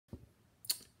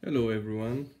Hello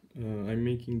everyone, I'm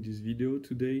making this video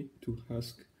today to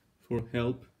ask for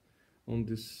help on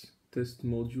this test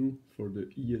module for the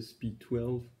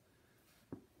ESP12,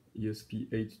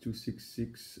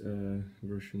 ESP8266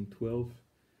 version 12.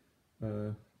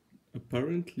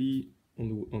 Apparently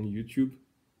on YouTube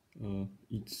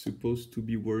it's supposed to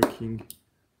be working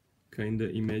kinda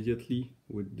immediately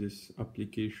with this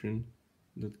application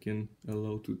that can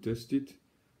allow to test it.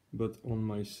 But on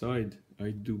my side,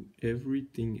 I do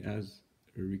everything as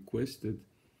requested,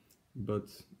 but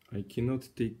I cannot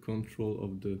take control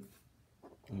of the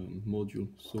module.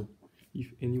 So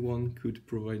if anyone could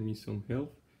provide me some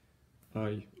help,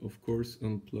 I of course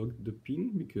unplugged the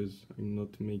pin because I'm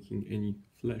not making any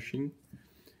flashing.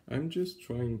 I'm just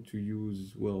trying to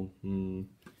use, well,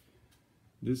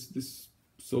 this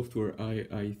software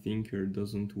iThinker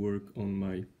doesn't work on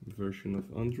my version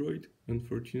of Android,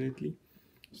 unfortunately.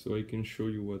 So I can show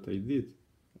you what I did.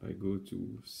 I go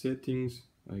to settings,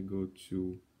 I go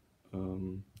to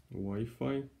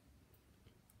Wi-Fi,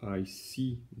 I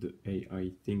see the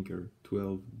AI Thinker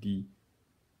 12D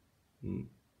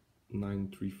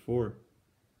 934,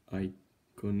 I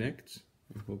connect.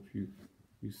 I hope you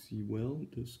see well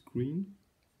the screen.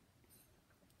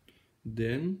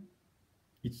 Then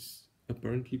it's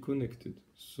apparently connected.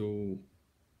 So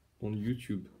on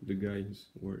YouTube the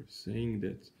guys were saying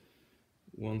that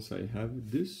once I have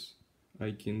this,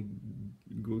 I can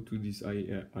go to this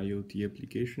IoT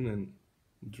application and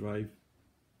drive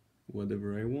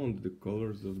whatever I want, the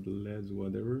colors of the LEDs,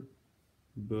 whatever.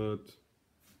 But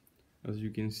as you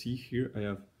can see here, I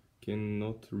have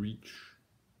cannot reach,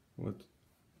 what's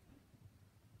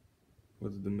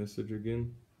the message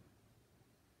again?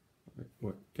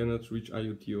 What? Cannot reach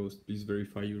IoT host, please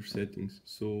verify your settings.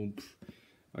 So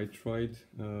I tried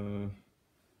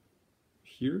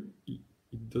here,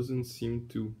 it doesn't seem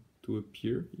to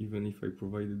appear, even if I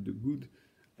provided the good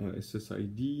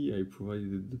SSID, I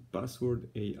provided the password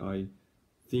AI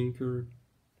Thinker.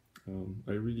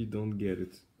 I really don't get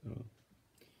it.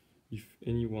 If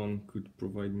anyone could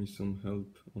provide me some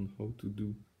help on how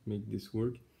to make this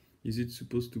work. Is it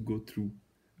supposed to go through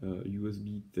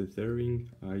USB tethering?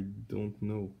 I don't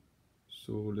know.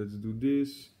 So let's do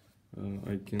this.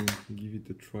 I can give it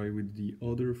a try with the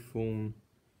other phone.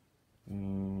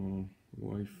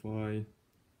 Wi-Fi.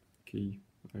 Okay,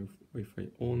 I have Wi-Fi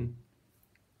on.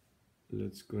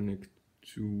 Let's connect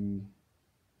to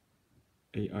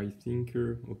AI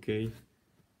Thinker. Okay,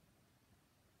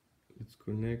 let's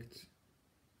connect.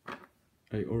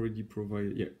 I already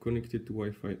provided, yeah, connected to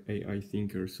Wi-Fi AI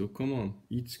Thinker. So come on,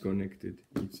 it's connected.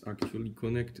 It's actually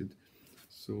connected.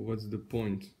 So what's the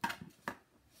point?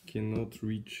 Cannot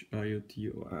reach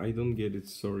IoT. I don't get it,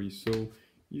 sorry. So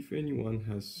if anyone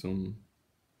has some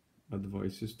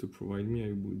advices to provide me,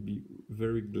 I would be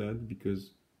very glad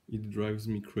because it drives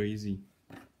me crazy.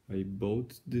 I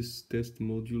bought this test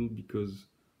module because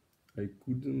I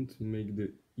couldn't make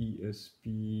the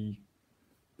ESP,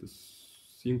 the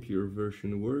simpler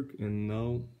version, work, and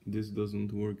now this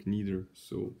doesn't work neither.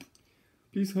 So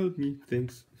please help me.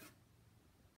 Thanks.